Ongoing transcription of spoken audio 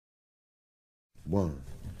1,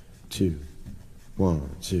 2, 1,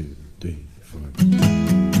 2, 3, 4.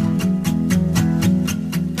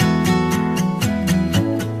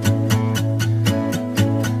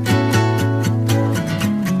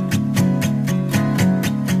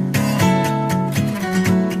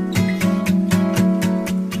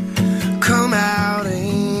 Come out,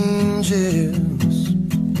 angels.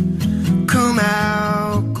 Come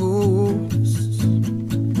out, ghosts.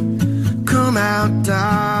 Come out,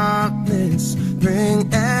 darkness.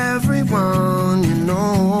 Bring everyone you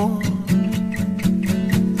know.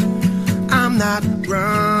 I'm not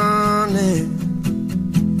running,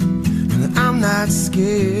 and I'm not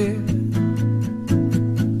scared.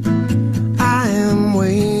 I am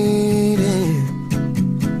waiting,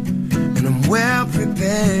 and I'm well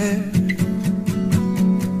prepared.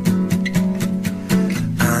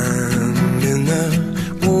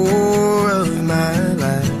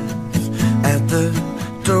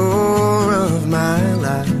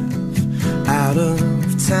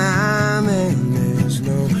 Time and there's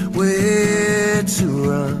nowhere to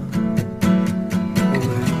run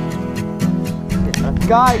away.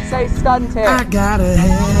 Guys, so stunted. I got a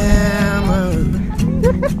hammer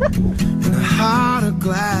and a heart of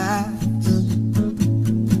glass.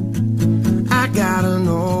 I gotta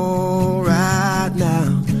know right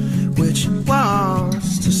now which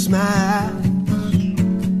walls to smash.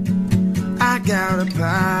 I got a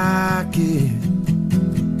pocket,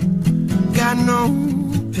 got no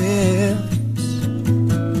pills.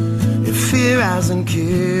 If fear hasn't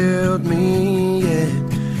killed me yet,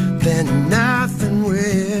 then nothing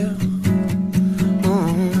will.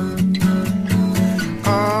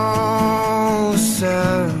 All the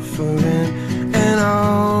suffering and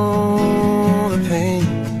all the pain,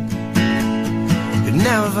 it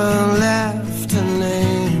never left a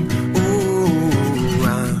name. Ooh,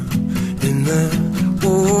 I'm in the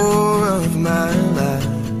war of my life,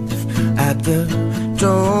 at the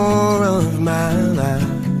door of my life,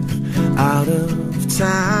 out of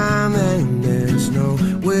time and there's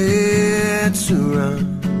nowhere to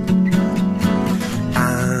run.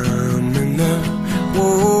 I'm in the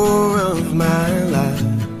war of my life,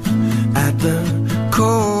 at the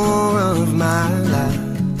core of my life.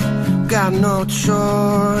 Got no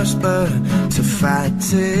choice but to fight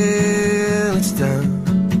till it's done.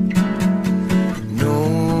 No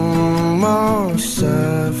more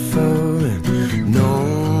suffering, no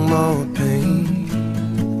more pain,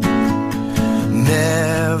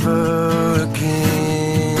 never again.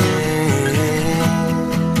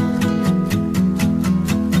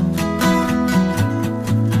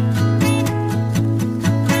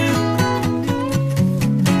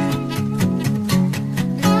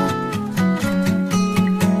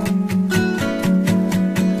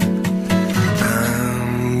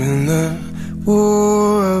 I'm in the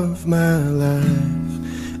war of my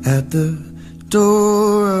life, at the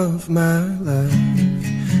door of my life,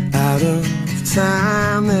 out of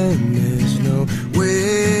time and there's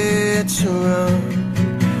nowhere to run.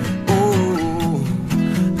 Oh,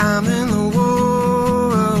 I'm in the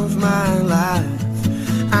war of my life,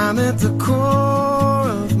 I'm at the core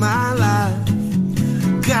of my life.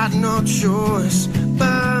 Got no choice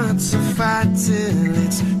but to fight till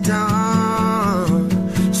it's done.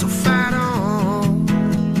 So fight on,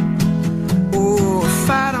 oh,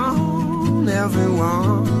 fight on,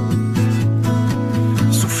 everyone.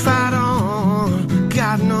 So fight on,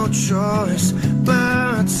 got no choice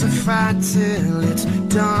but to fight till it's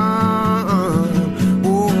done.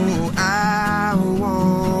 Oh, I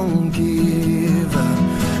won't give up,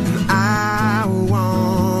 and I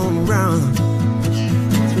won't run.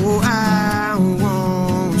 Oh, I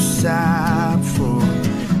won't stop for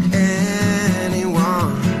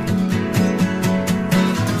anyone.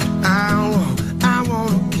 I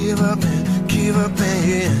won't give up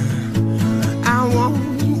and I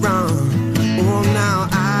won't run. Oh, now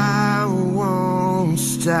I won't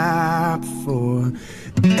stop for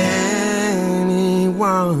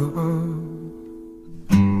anyone.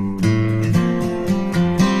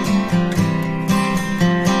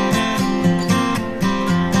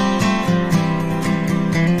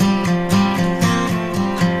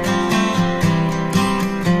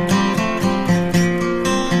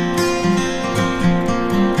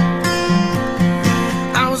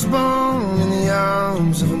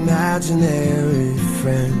 Imaginary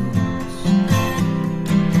friends,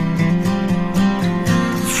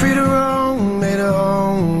 free to roam, made a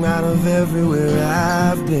home out of everywhere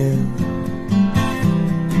I've been.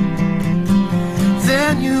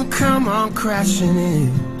 Then you come on crashing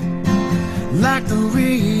in like the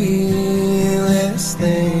realest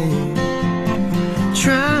thing.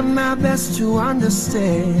 Trying my best to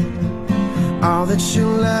understand all that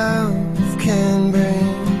your love can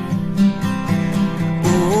bring.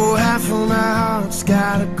 Oh, half of my heart's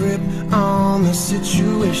got a grip on the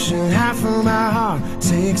situation. Half of my heart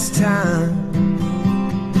takes time.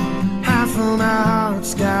 Half of my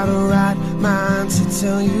heart's got a right mind to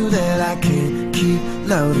tell you that I can't keep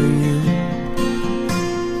loving you.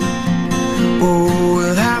 Oh,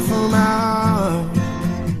 with half of my heart.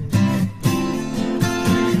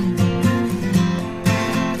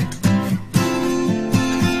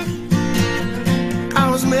 I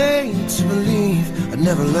was made to believe I'd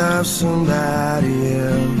never love somebody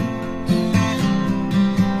else,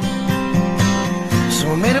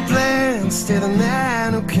 so I made a plan to stay the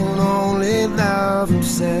man who can only love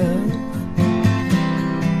himself.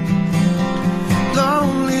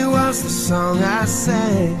 Lonely was the song I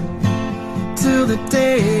sang till the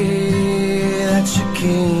day that you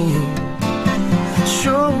came,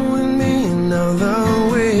 showing me another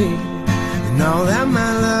way and all that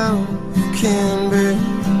my love can bring.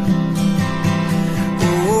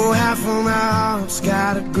 Oh, half of my heart's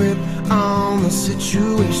got a grip on the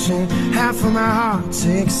situation. Half of my heart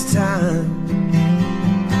takes time.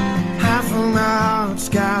 Half of my heart's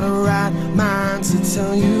got a right mind to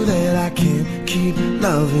tell you that I can't keep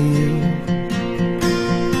loving you.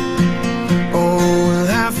 Oh, with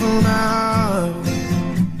half of my heart,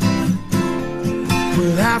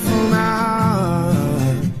 with half of my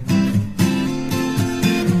heart.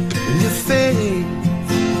 And your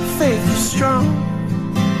faith is strong,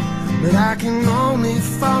 but I can only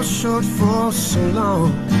fall short for so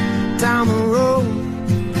long. Down the road,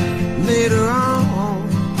 later on,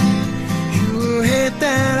 you will hate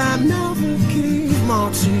that I never gave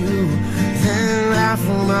more to you than half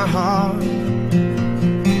of my heart.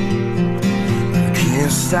 I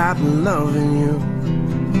can't stop loving you.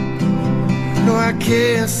 No, I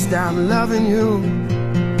can't stop loving you.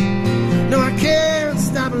 No, I can't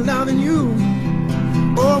stop loving you.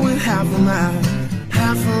 Oh, with half of my heart.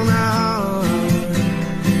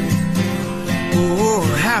 Oh,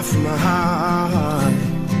 half of my heart.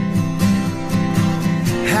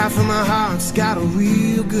 Half of my heart's got a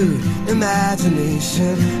real good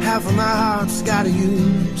imagination. Half of my heart's got a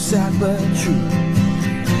you, sad but true.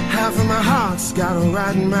 Half of my heart's got a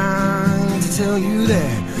right mind to tell you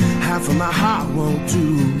that half of my heart won't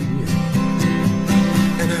do.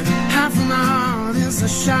 And half of my heart is a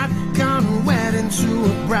shotgun wet into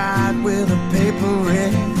a bride with a paper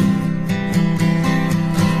ring.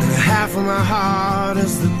 And half of my heart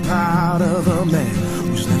is the part of a man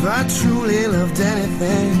who's never truly loved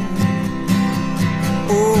anything.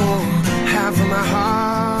 Oh, half of my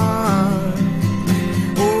heart.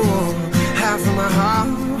 Oh, half of my heart.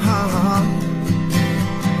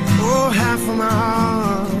 Oh, half of my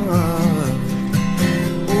heart.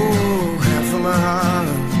 Oh, half of my heart.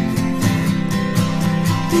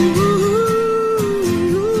 Ooh.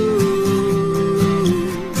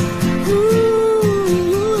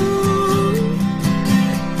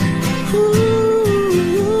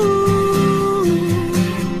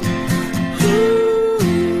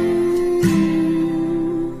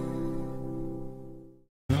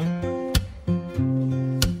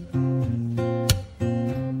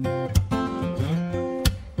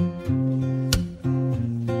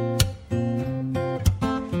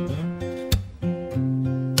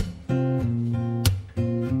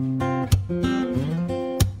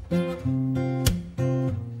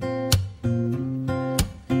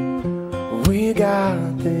 We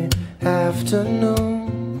got the afternoon.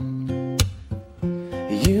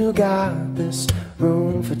 You got this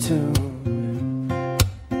room for two.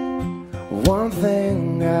 One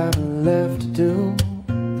thing I've left to do.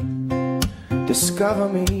 Discover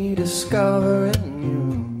me, discovering you.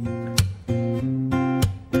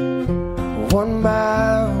 1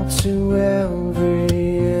 mile to every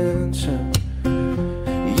inch of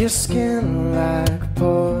your skin like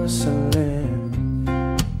porcelain.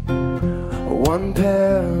 1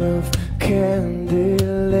 pair of candy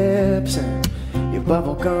lips and your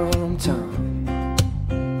bubblegum tongue.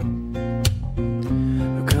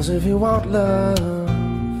 Because if you want love,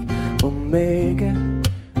 we'll make it.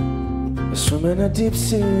 We'll swim in a deep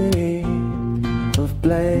sea of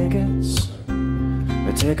blankets.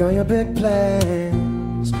 We take all your big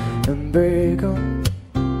plans and break them.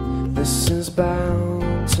 This is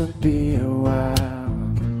bound to be a while.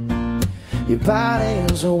 Your body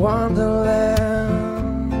is a wonderland.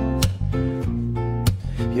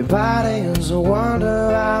 Your body is a wonder.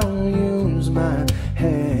 I'll use my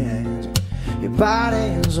hands. Your body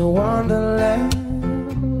is a wonderland.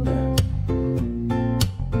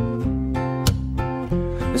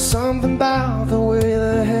 There's something about the way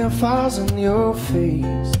the hair falls in your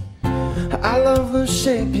face. I love the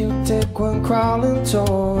shape you take when crawling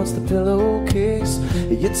towards the pillowcase.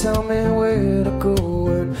 You tell me where to go,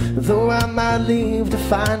 and though I might leave to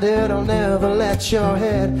find it, I'll never let your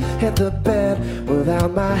head hit the bed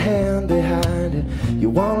without my hand behind it. You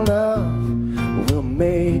want love, we'll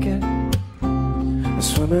make it.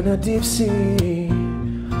 Swim in a deep sea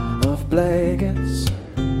of blankets.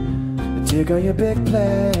 Take all your big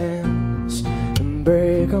plans and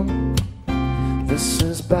break them. This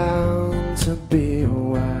is bound to be a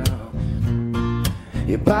while.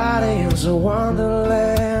 Your body is a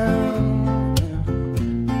wonderland.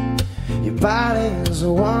 Your body is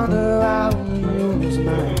a wonder. I'll lose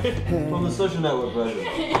my head. On the social network version.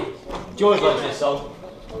 George likes this song.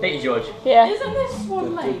 Thank you, George. Yeah. Isn't this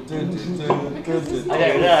Swan Lake? I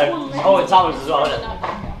don't know. Oh, it's ours as well, isn't it? I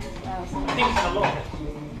think it's a lot.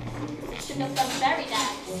 Should have done very nice.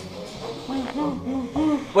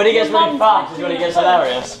 When he gets really fast is when he gets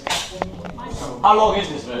hilarious. How long is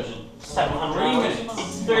this version? 700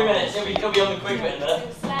 minutes. 3 minutes. He'll be on the quick bit in a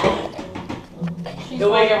minute.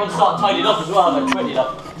 He'll make everyone start tidying up as well, like quickly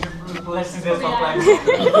enough. Listen to this one playing.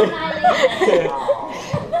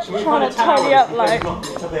 Trying to tidy up like.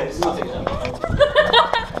 To this. I think so.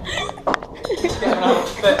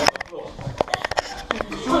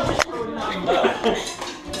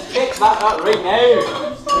 Kick that up right now.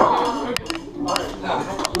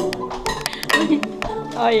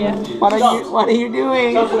 Oh yeah. What are you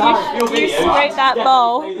doing? You scrape that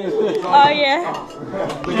bowl. Oh yeah.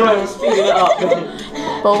 We're doing speeding it up.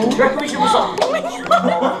 Bowl. Do you reckon we should what's up? To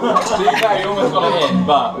be fair, you almost got it in,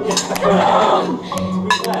 but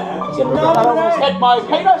that almost hit my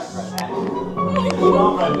penis!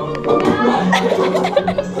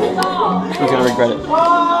 We're gonna regret it.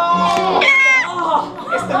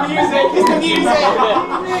 It's the music! It's the music!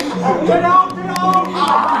 Get out!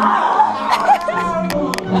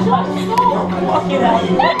 Get out!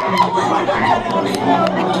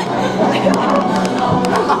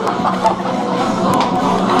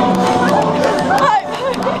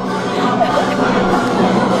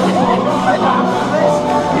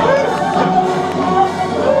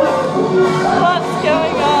 What's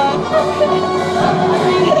going on?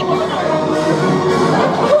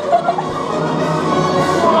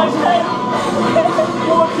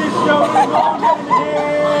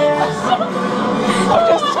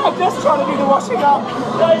 I'm just trying to do the washing up.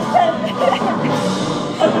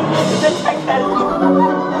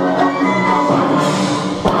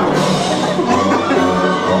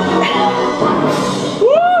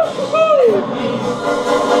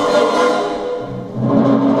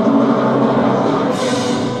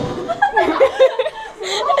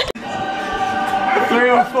 Three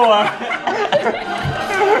or four.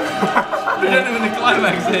 We don't know when the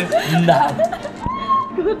climax is. Nah.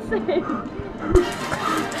 Good save.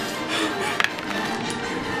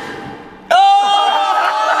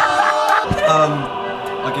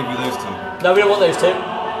 I'll give you those two. No, we don't want those two.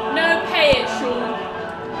 No, pay it, Sean.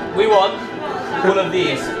 We want one of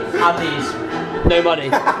these and these. No money.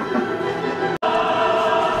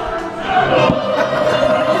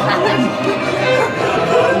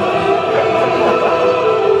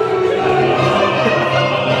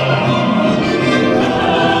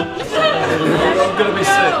 I'm gonna be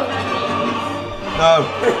sick. No.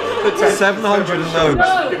 700 and those.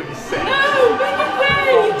 No,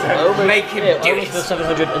 Make him do it.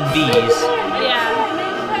 700 and these.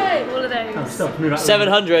 yeah, all of those.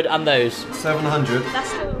 700 and those. 700 That's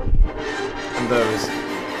still. and those.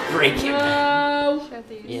 Break him. No.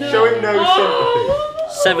 Yeah. Showing no sympathy.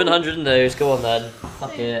 700 and those. Go on then.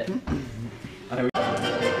 Fuck it. 4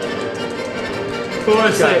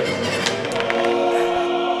 or 6.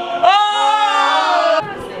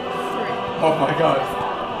 Oh my god.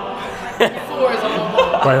 4 is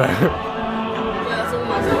almost. Wait. That's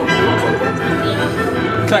almost.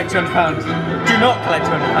 Collect £200. Do not collect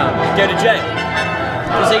 £200. Go to jail.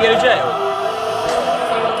 Does it say go to jail?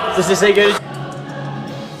 Does it say go to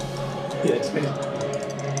Yeah, it's me.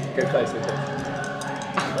 Go closer.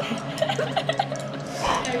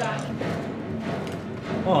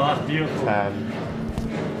 Oh, that's beautiful. 10,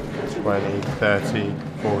 20, 30,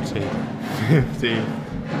 40, 50,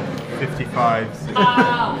 55, 60.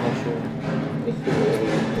 Ah.